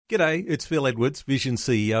G'day, it's Phil Edwards, Vision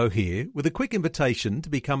CEO here, with a quick invitation to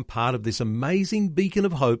become part of this amazing beacon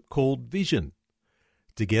of hope called Vision.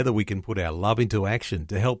 Together we can put our love into action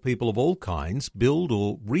to help people of all kinds build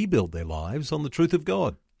or rebuild their lives on the truth of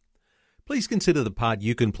God. Please consider the part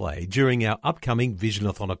you can play during our upcoming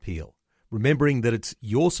Visionathon appeal, remembering that it's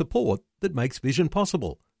your support that makes Vision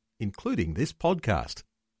possible, including this podcast.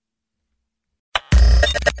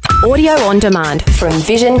 Audio on demand from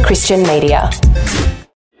Vision Christian Media.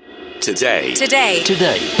 Today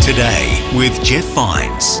with Jeff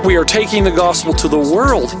Vines, We are taking the gospel to the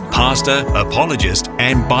world. pastor, apologist,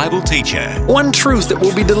 and Bible teacher. One truth that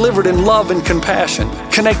will be delivered in love and compassion,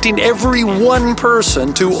 connecting every one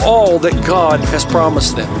person to all that God has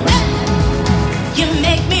promised them. You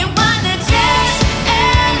make me wanna dance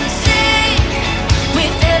and sing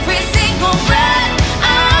with every single breath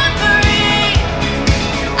I breathe.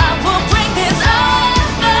 I will bring this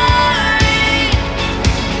offering.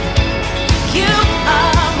 You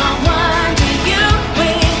are my wonder. You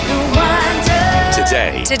bring the wonder.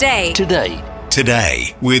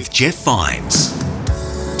 Today with Jeff Vines.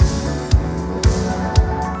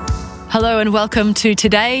 Hello and welcome to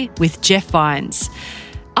Today with Jeff Vines.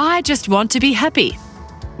 I just want to be happy.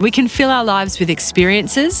 We can fill our lives with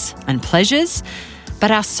experiences and pleasures,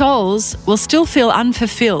 but our souls will still feel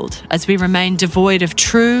unfulfilled as we remain devoid of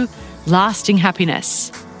true, lasting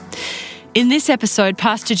happiness. In this episode,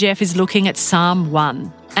 Pastor Jeff is looking at Psalm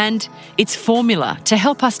 1 and its formula to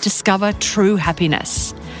help us discover true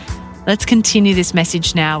happiness. Let's continue this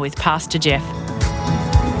message now with Pastor Jeff.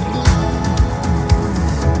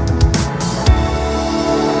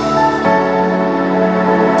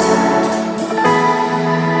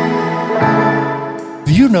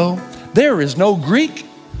 Do you know there is no Greek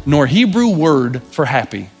nor Hebrew word for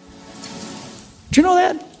happy? Do you know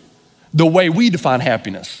that? The way we define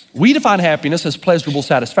happiness. We define happiness as pleasurable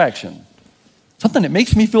satisfaction. Something that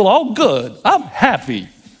makes me feel all good. I'm happy.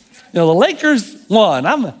 You know, the Lakers won.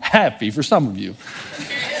 I'm happy for some of you.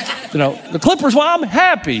 You know, the Clippers won. I'm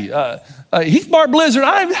happy. Heath Bar Blizzard.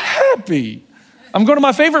 I'm happy. I'm going to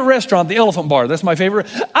my favorite restaurant, the Elephant Bar. That's my favorite.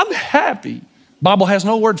 I'm happy. Bible has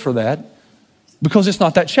no word for that because it's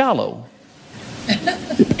not that shallow.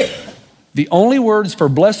 The only words for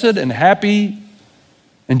blessed and happy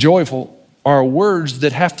and joyful are words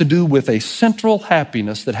that have to do with a central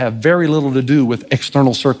happiness that have very little to do with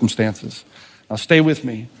external circumstances. Now stay with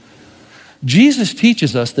me. Jesus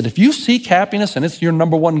teaches us that if you seek happiness and it's your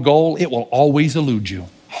number one goal, it will always elude you.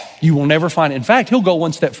 You will never find it. In fact, he'll go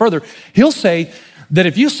one step further. He'll say that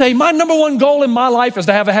if you say, my number one goal in my life is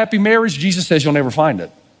to have a happy marriage, Jesus says you'll never find it.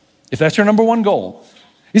 If that's your number one goal.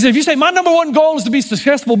 He said, if you say, my number one goal is to be a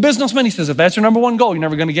successful businessman, he says, if that's your number one goal, you're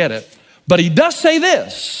never going to get it. But he does say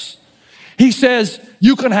this. He says,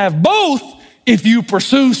 you can have both if you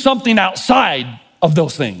pursue something outside of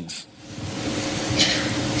those things.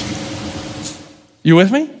 You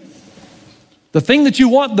with me? The thing that you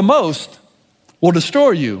want the most will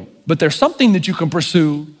destroy you, but there's something that you can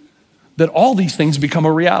pursue that all these things become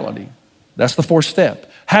a reality. That's the fourth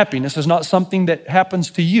step. Happiness is not something that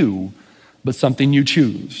happens to you, but something you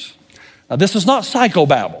choose. Now, this is not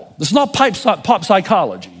psychobabble. This is not pop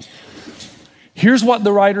psychology. Here's what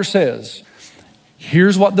the writer says.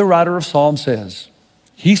 Here's what the writer of Psalm says.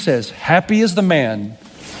 He says, happy is the man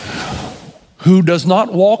who does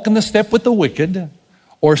not walk in the step with the wicked,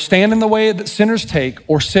 or stand in the way that sinners take,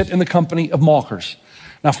 or sit in the company of mockers.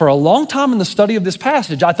 Now, for a long time in the study of this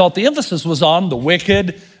passage, I thought the emphasis was on the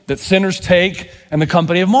wicked that sinners take and the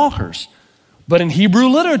company of mockers. But in Hebrew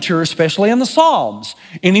literature, especially in the Psalms,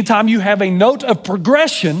 anytime you have a note of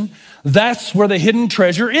progression, that's where the hidden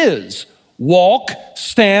treasure is. Walk,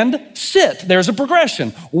 stand, sit. There's a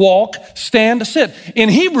progression. Walk, stand, sit. In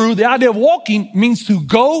Hebrew, the idea of walking means to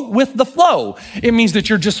go with the flow. It means that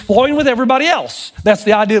you're just flowing with everybody else. That's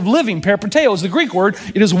the idea of living. Peripateo is the Greek word.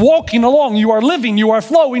 It is walking along. You are living. You are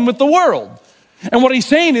flowing with the world. And what he's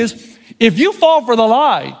saying is, if you fall for the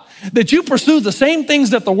lie that you pursue the same things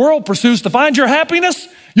that the world pursues to find your happiness,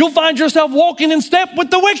 you'll find yourself walking in step with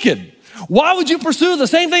the wicked. Why would you pursue the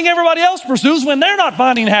same thing everybody else pursues when they're not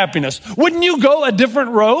finding happiness? Wouldn't you go a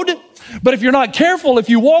different road? But if you're not careful, if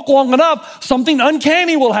you walk long enough, something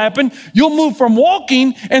uncanny will happen. You'll move from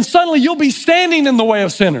walking and suddenly you'll be standing in the way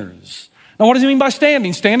of sinners. Now, what does he mean by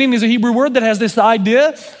standing? Standing is a Hebrew word that has this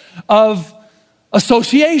idea of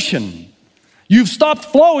association. You've stopped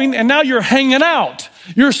flowing and now you're hanging out.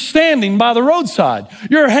 You're standing by the roadside.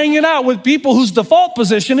 You're hanging out with people whose default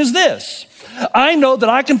position is this. I know that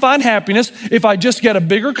I can find happiness if I just get a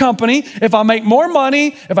bigger company, if I make more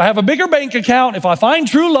money, if I have a bigger bank account, if I find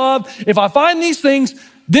true love, if I find these things,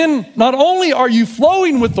 then not only are you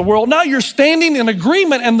flowing with the world, now you're standing in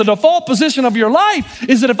agreement, and the default position of your life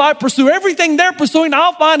is that if I pursue everything they're pursuing,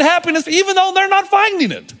 I'll find happiness even though they're not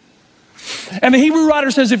finding it. And the Hebrew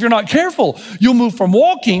writer says if you're not careful, you'll move from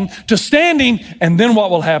walking to standing, and then what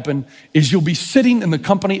will happen is you'll be sitting in the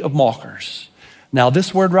company of mockers. Now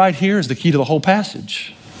this word right here is the key to the whole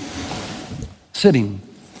passage. Sitting.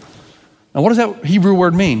 Now what does that Hebrew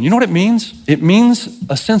word mean? You know what it means? It means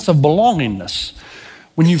a sense of belongingness.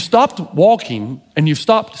 When you've stopped walking and you've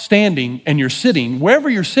stopped standing and you're sitting, wherever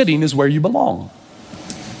you're sitting is where you belong.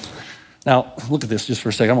 Now, look at this just for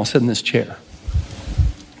a second. I'm gonna sit in this chair.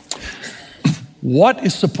 What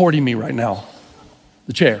is supporting me right now?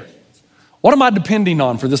 The chair. What am I depending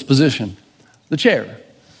on for this position? The chair.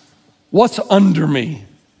 What's under me?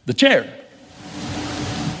 The chair.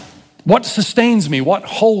 What sustains me? What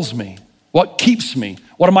holds me? What keeps me?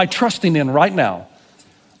 What am I trusting in right now?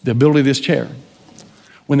 The ability of this chair.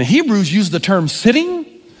 When the Hebrews use the term sitting,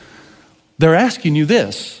 they're asking you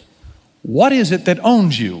this: what is it that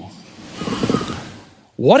owns you?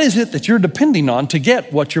 What is it that you're depending on to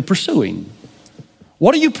get what you're pursuing?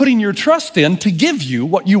 What are you putting your trust in to give you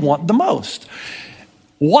what you want the most?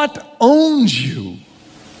 What owns you?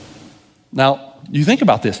 Now, you think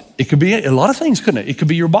about this. It could be a lot of things, couldn't it? It could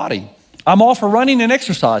be your body. I'm all for running and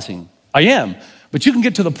exercising. I am. But you can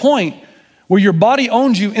get to the point where your body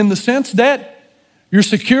owns you in the sense that your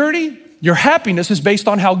security, your happiness is based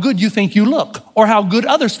on how good you think you look or how good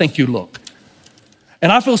others think you look.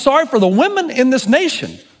 And I feel sorry for the women in this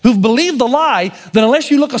nation who've believed the lie that unless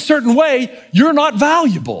you look a certain way, you're not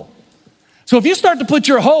valuable. So if you start to put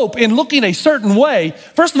your hope in looking a certain way,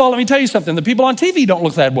 first of all, let me tell you something. The people on TV don't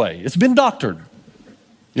look that way. It's been doctored.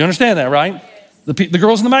 You understand that, right? The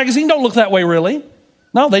girls in the magazine don't look that way, really.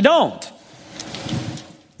 No, they don't.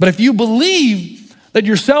 But if you believe that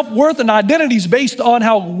your self-worth and identity is based on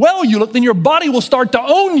how well you look, then your body will start to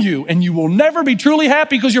own you, and you will never be truly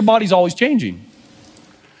happy because your body's always changing.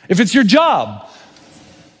 If it's your job,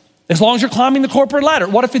 as long as you're climbing the corporate ladder.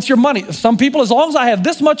 What if it's your money? Some people, as long as I have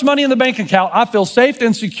this much money in the bank account, I feel safe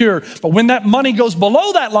and secure. But when that money goes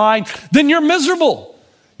below that line, then you're miserable.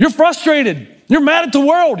 You're frustrated. You're mad at the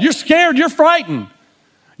world. You're scared. You're frightened.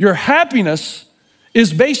 Your happiness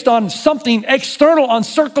is based on something external, on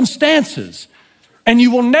circumstances. And you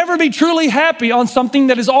will never be truly happy on something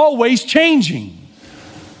that is always changing.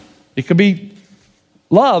 It could be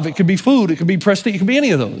love. It could be food. It could be prestige. It could be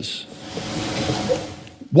any of those.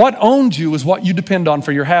 What owns you is what you depend on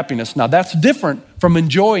for your happiness. Now, that's different from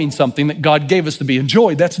enjoying something that God gave us to be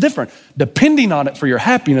enjoyed. That's different. Depending on it for your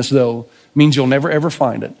happiness, though, means you'll never, ever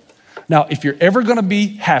find it. Now, if you're ever going to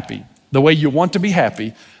be happy the way you want to be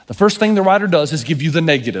happy, the first thing the writer does is give you the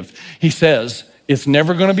negative. He says, it's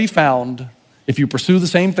never going to be found if you pursue the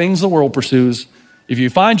same things the world pursues. If you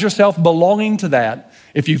find yourself belonging to that,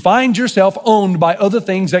 if you find yourself owned by other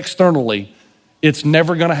things externally, it's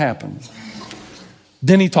never going to happen.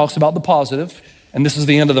 Then he talks about the positive, and this is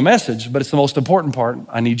the end of the message, but it's the most important part.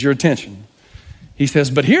 I need your attention. He says,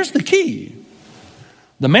 but here's the key.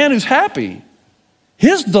 The man who's happy,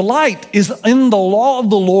 his delight is in the law of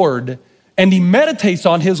the Lord, and he meditates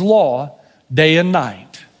on his law day and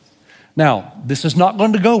night. Now, this is not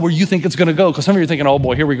going to go where you think it's going to go, because some of you are thinking, oh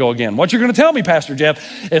boy, here we go again. What you're going to tell me, Pastor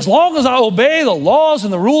Jeff, as long as I obey the laws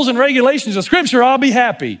and the rules and regulations of Scripture, I'll be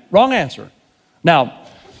happy. Wrong answer. Now,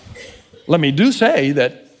 let me do say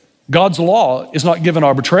that God's law is not given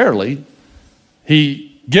arbitrarily.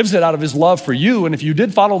 He gives it out of his love for you, and if you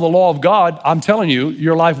did follow the law of God, I'm telling you,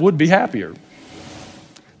 your life would be happier.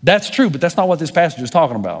 That's true, but that's not what this passage is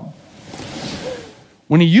talking about.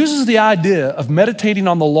 When he uses the idea of meditating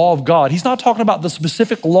on the law of God, he's not talking about the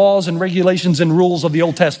specific laws and regulations and rules of the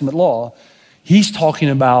Old Testament law. He's talking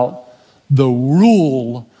about the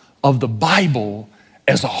rule of the Bible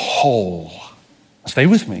as a whole. Stay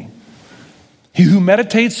with me. He who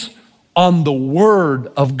meditates on the word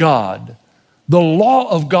of God, the law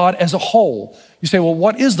of God as a whole. You say, well,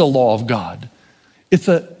 what is the law of God?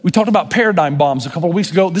 We talked about paradigm bombs a couple of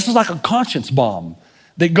weeks ago. This is like a conscience bomb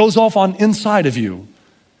that goes off on inside of you,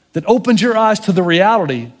 that opens your eyes to the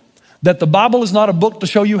reality that the Bible is not a book to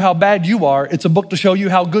show you how bad you are. It's a book to show you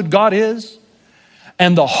how good God is.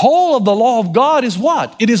 And the whole of the law of God is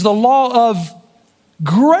what? It is the law of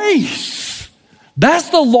grace. That's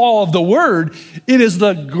the law of the word. It is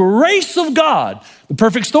the grace of God. The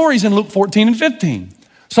perfect story is in Luke 14 and 15.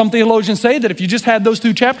 Some theologians say that if you just had those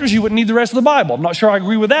two chapters, you wouldn't need the rest of the Bible. I'm not sure I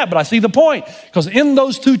agree with that, but I see the point. Because in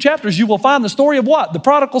those two chapters, you will find the story of what? The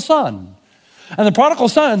prodigal son. And the prodigal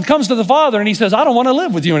son comes to the father and he says, I don't want to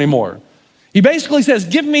live with you anymore. He basically says,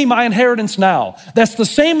 give me my inheritance now. That's the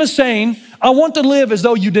same as saying, I want to live as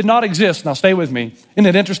though you did not exist. Now stay with me. Isn't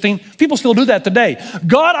it interesting? People still do that today.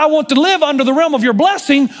 God, I want to live under the realm of your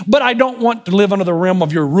blessing, but I don't want to live under the realm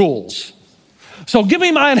of your rules. So give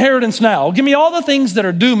me my inheritance now. Give me all the things that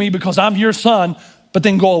are due me because I'm your son, but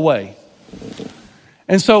then go away.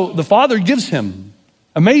 And so the father gives him,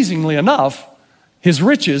 amazingly enough, his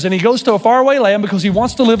riches, and he goes to a faraway land because he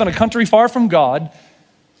wants to live in a country far from God.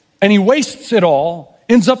 And he wastes it all,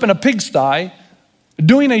 ends up in a pigsty,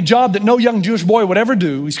 doing a job that no young Jewish boy would ever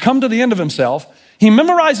do. He's come to the end of himself. He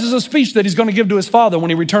memorizes a speech that he's going to give to his father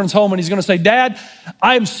when he returns home, and he's going to say, Dad,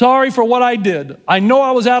 I am sorry for what I did. I know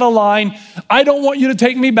I was out of line. I don't want you to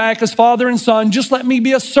take me back as father and son. Just let me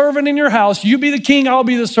be a servant in your house. You be the king, I'll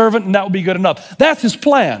be the servant, and that will be good enough. That's his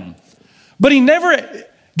plan. But he never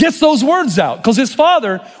gets those words out because his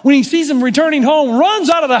father, when he sees him returning home, runs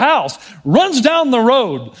out of the house, runs down the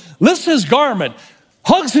road, lifts his garment,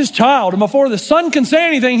 hugs his child, and before the son can say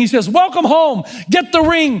anything, he says, welcome home, get the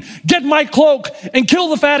ring, get my cloak, and kill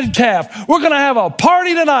the fatted calf. We're going to have a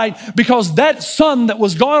party tonight because that son that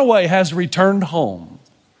was gone away has returned home.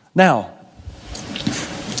 Now,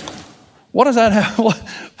 what does that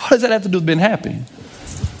have to do with being happy?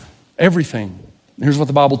 Everything. Here's what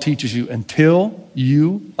the Bible teaches you. Until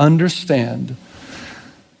you understand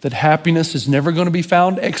that happiness is never going to be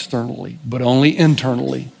found externally, but only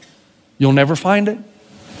internally, you'll never find it.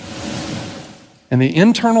 And the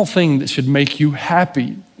internal thing that should make you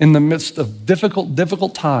happy in the midst of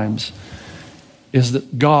difficult times is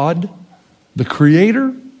that God, the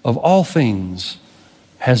creator of all things,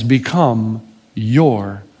 has become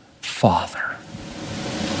your Father.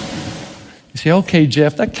 You say, okay,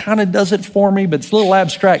 Jeff, that kind of does it for me, but it's a little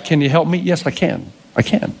abstract. Can you help me? Yes, I can.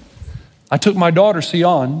 I took my daughter,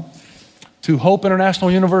 Sion, to Hope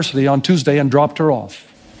International University on Tuesday and dropped her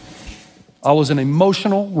off. I was an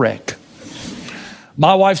emotional wreck.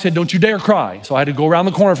 My wife said, don't you dare cry. So I had to go around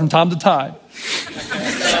the corner from time to time.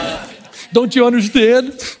 Don't you understand?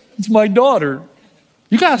 It's my daughter.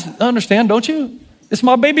 You guys understand, don't you? It's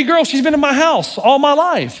my baby girl. She's been in my house all my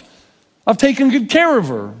life. I've taken good care of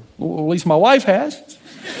her. Well, at least my wife has.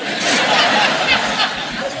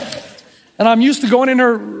 And I'm used to going in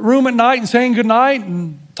her room at night and saying goodnight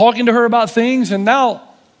and talking to her about things. And now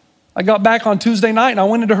I got back on Tuesday night and I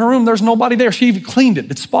went into her room. There's nobody there. She even cleaned it.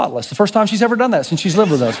 It's spotless. The first time she's ever done that since she's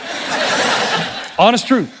lived with us. Honest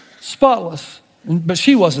truth, spotless. But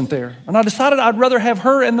she wasn't there. And I decided I'd rather have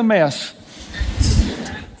her in the mess.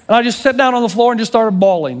 And I just sat down on the floor and just started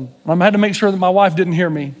bawling. And I had to make sure that my wife didn't hear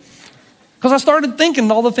me. Because I started thinking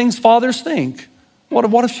all the things fathers think.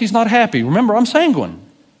 What if she's not happy? Remember, I'm sanguine.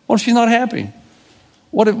 What if she's not happy?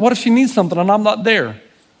 What if she needs something and I'm not there?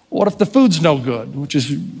 What if the food's no good, which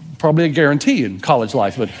is probably a guarantee in college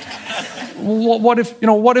life? But what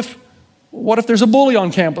if there's a bully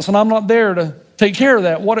on campus and I'm not there to take care of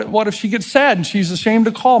that? What if she gets sad and she's ashamed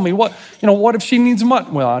to call me? What if she needs money?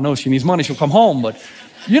 Well, I know if she needs money, she'll come home, but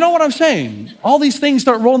you know what I'm saying? All these things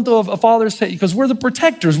start rolling through a father's head because we're the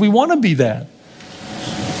protectors. We want to be that.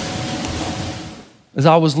 As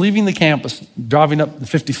I was leaving the campus, driving up the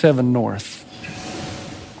 57 North,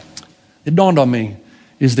 it dawned on me,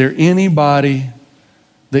 is there anybody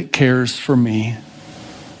that cares for me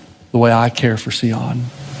the way I care for Sion?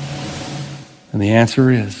 And the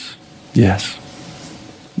answer is yes,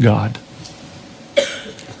 God.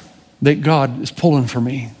 That God is pulling for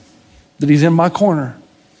me, that he's in my corner,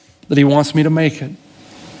 that he wants me to make it,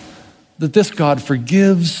 that this God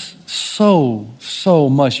forgives so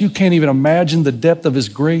much. You can't even imagine the depth of his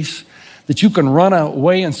grace, that you can run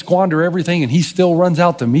away and squander everything and he still runs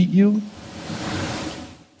out to meet you.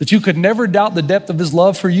 That you could never doubt the depth of his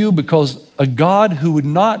love for you because a God who would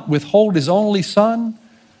not withhold his only son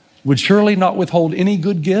would surely not withhold any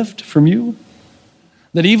good gift from you.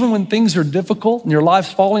 That even when things are difficult and your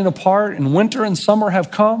life's falling apart and winter and summer have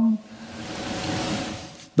come,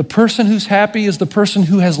 the person who's happy is the person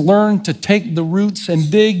who has learned to take the roots and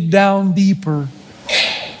dig down deeper,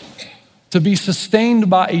 to be sustained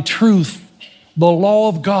by a truth, the law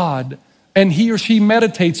of God, and he or she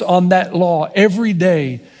meditates on that law every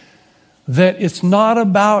day, that it's not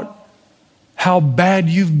about how bad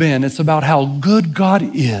you've been, it's about how good God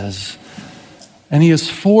is. And he is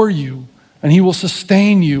for you, and he will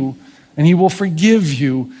sustain you, and he will forgive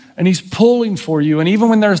you, and he's pulling for you. And even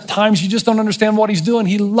when there's times you just don't understand what he's doing,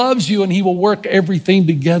 he loves you and he will work everything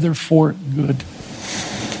together for good.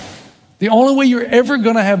 The only way you're ever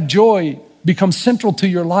going to have joy become central to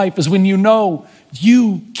your life is when you know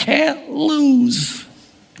you can't lose.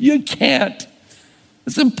 You can't.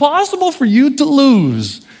 It's impossible for you to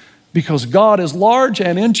lose because God is large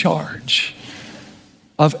and in charge.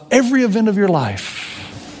 of every event of your life.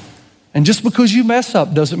 And just because you mess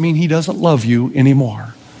up doesn't mean he doesn't love you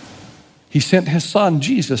anymore. He sent his son,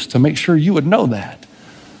 Jesus, to make sure you would know that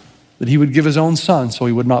he would give his own son so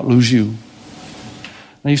he would not lose you.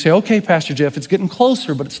 Now you say, okay, Pastor Jeff, it's getting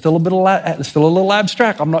closer, but it's still a little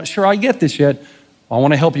abstract. I'm not sure I get this yet. I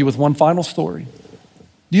want to help you with one final story.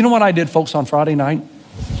 Do you know what I did, folks, on Friday night?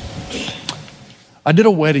 I did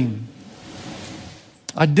a wedding.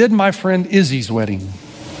 I did my friend Izzy's wedding.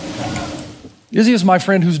 Izzy is my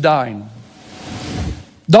friend who's dying.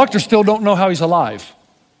 Doctors still don't know how he's alive.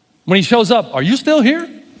 When he shows up, are you still here?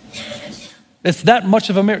 It's that much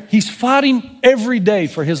of a miracle. He's fighting every day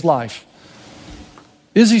for his life.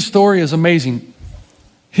 Izzy's story is amazing.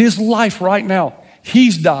 His life right now,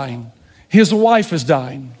 he's dying. His wife is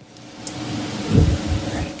dying.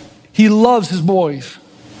 He loves his boys.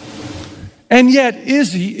 And yet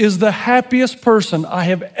Izzy is the happiest person I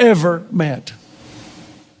have ever met.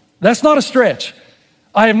 That's not a stretch.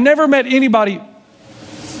 I have never met anybody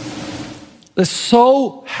that's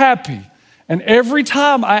so happy. And every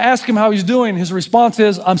time I ask him how he's doing, his response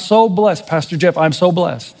is, I'm so blessed, Pastor Jeff, I'm so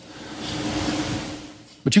blessed.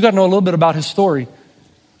 But you got to know a little bit about his story.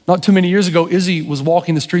 Not too many years ago, Izzy was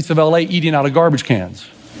walking the streets of LA eating out of garbage cans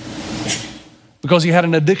because he had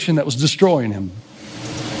an addiction that was destroying him.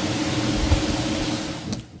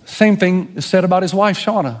 Same thing is said about his wife,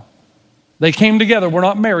 Shauna. They came together, were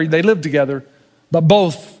not married, they lived together, but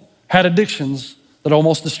both had addictions that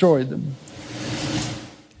almost destroyed them.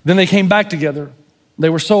 Then they came back together. They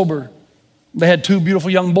were sober. They had 2 beautiful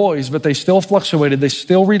young boys, but they still fluctuated. They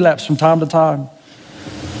still relapsed from time to time.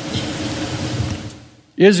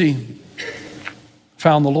 Izzy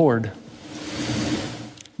found the Lord.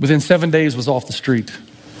 Within 7 days was off the street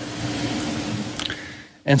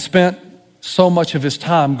and spent so much of his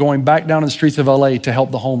time going back down in the streets of LA to help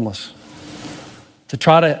the homeless, to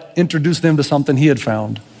try to introduce them to something he had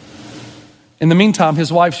found. In the meantime,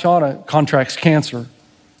 his wife, Shauna, contracts cancer.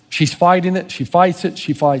 She's fighting it. She fights it.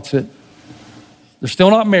 She fights it. They're still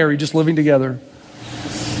not married, just living together.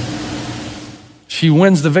 She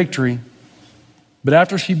wins the victory. But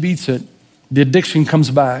after she beats it, the addiction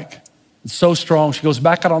comes back. It's so strong, she goes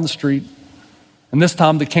back out on the street. And this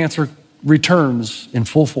time the cancer returns in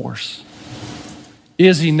full force.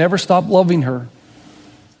 Izzy never stopped loving her.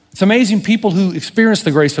 It's amazing people who experience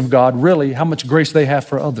the grace of God, really, how much grace they have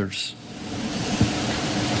for others.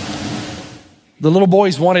 The little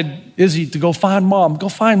boys wanted Izzy to go find mom,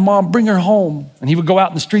 bring her home. And he would go out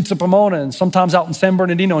in the streets of Pomona and sometimes out in San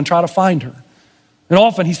Bernardino and try to find her. And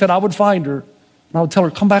often he said, I would find her. And I would tell her,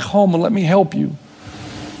 come back home and let me help you.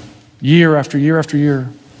 Year after year after year.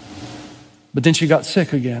 But then she got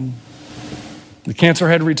sick again. The cancer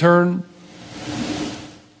had returned.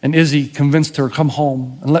 And Izzy convinced her, come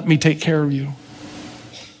home and let me take care of you.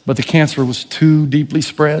 But the cancer was too deeply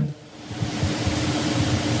spread.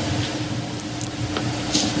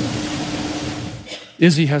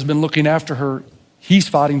 Izzy has been looking after her. He's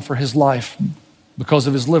fighting for his life because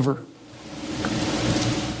of his liver.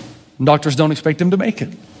 And doctors don't expect him to make it.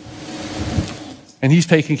 And he's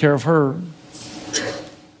taking care of her.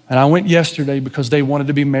 And I went yesterday because they wanted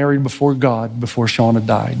to be married before God before Shauna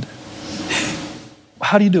died.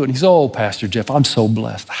 How do you do it? He said, oh, Pastor Jeff, I'm so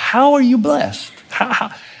blessed. How are you blessed?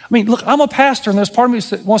 I mean, look, I'm a pastor and there's part of me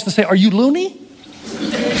that wants to say, are you loony?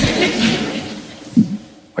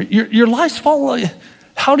 Your life's falling.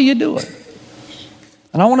 How do you do it?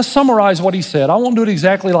 And I want to summarize what he said. I won't do it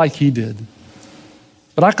exactly like he did.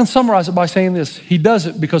 But I can summarize it by saying this. He does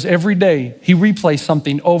it because every day he replays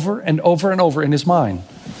something over and over and over in his mind.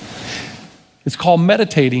 It's called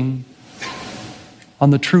meditating on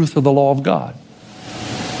the truth of the law of God.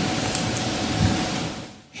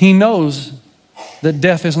 He knows that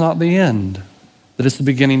death is not the end, that it's the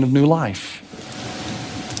beginning of new life.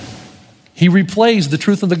 He replays the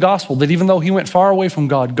truth of the gospel, that even though he went far away from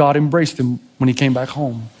God, God embraced him when he came back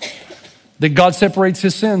home. That God separates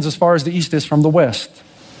his sins as far as the east is from the west.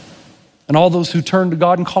 And all those who turn to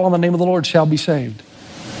God and call on the name of the Lord shall be saved.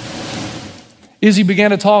 Izzy began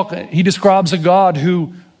to talk. He describes a God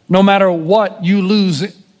who, no matter what you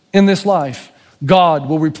lose in this life, God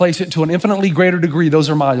will replace it to an infinitely greater degree. Those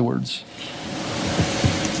are my words.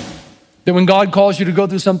 That when God calls you to go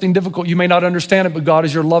through something difficult, you may not understand it, but God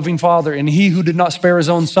is your loving Father, and he who did not spare his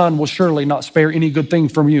own son will surely not spare any good thing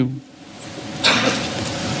from you.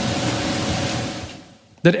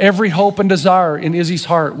 That every hope and desire in Izzy's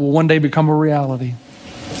heart will one day become a reality.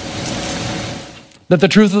 That the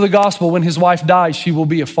truth of the gospel, when his wife dies, she will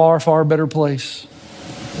be a far, far better place.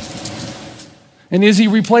 And Izzy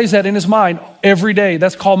replays that in his mind every day.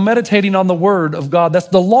 That's called meditating on the word of God. That's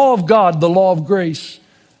the law of God, the law of grace.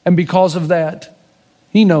 And because of that,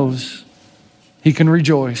 he knows he can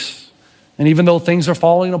rejoice. And even though things are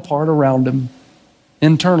falling apart around him,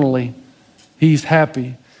 internally, he's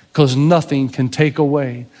happy because nothing can take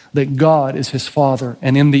away that God is his Father,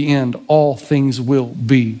 and in the end, all things will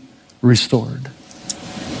be restored.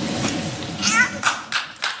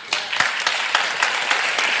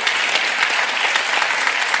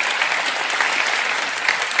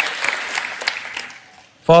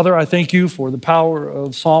 Father, I thank you for the power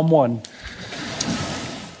of Psalm 1.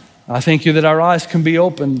 I thank you that our eyes can be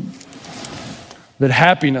opened, that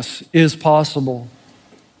happiness is possible,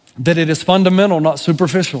 that it is fundamental, not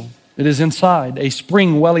superficial. It is inside, a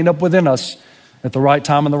spring welling up within us at the right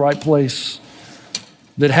time and the right place.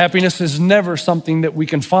 That happiness is never something that we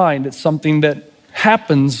can find. It's something that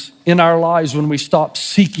happens in our lives when we stop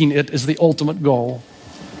seeking it as the ultimate goal.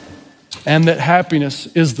 And that happiness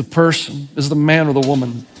is the person, is the man or the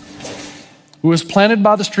woman who is planted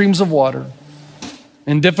by the streams of water,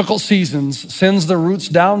 in difficult seasons, sends their roots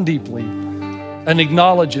down deeply and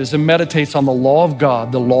acknowledges and meditates on the law of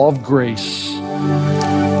God, the law of grace,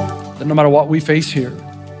 that no matter what we face here,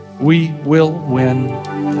 we will win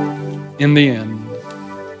in the end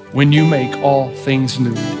when you make all things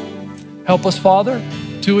new. Help us, Father,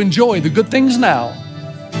 to enjoy the good things now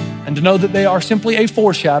and to know that they are simply a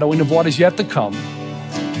foreshadowing of what is yet to come.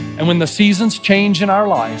 And when the seasons change in our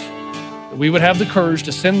life, that we would have the courage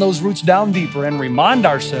to send those roots down deeper and remind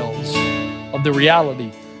ourselves of the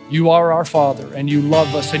reality. You are our Father, and you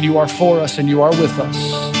love us, and you are for us, and you are with us.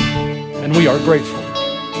 And we are grateful.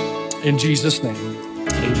 In Jesus' name,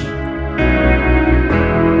 amen.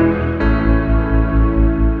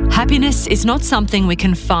 Happiness is not something we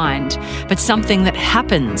can find, but something that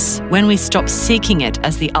happens when we stop seeking it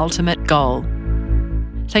as the ultimate goal.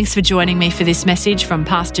 Thanks for joining me for this message from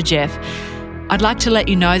Pastor Jeff. I'd like to let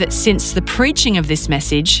you know that since the preaching of this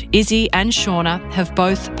message, Izzy and Shauna have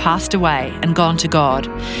both passed away and gone to God.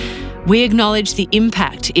 We acknowledge the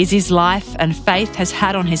impact Izzy's life and faith has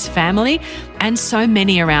had on his family and so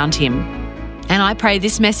many around him. And I pray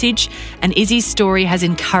this message and Izzy's story has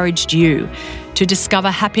encouraged you to discover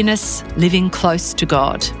happiness living close to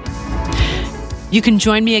God. You can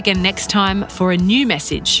join me again next time for a new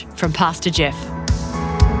message from Pastor Jeff.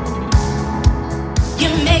 You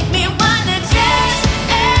make me wanna dance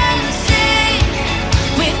and sing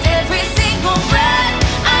with every single breath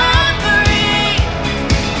I breathe.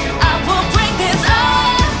 I will bring this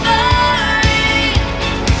offering.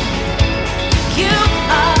 You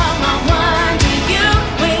are my wonder, you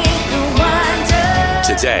with the wonder.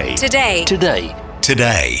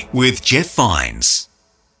 Today with Jeff Vines.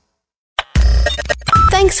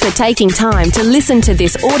 Thanks for taking time to listen to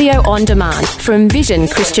this audio on demand from Vision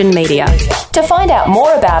Christian Media. To find out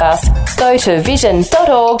more about us, go to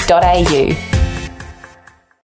vision.org.au.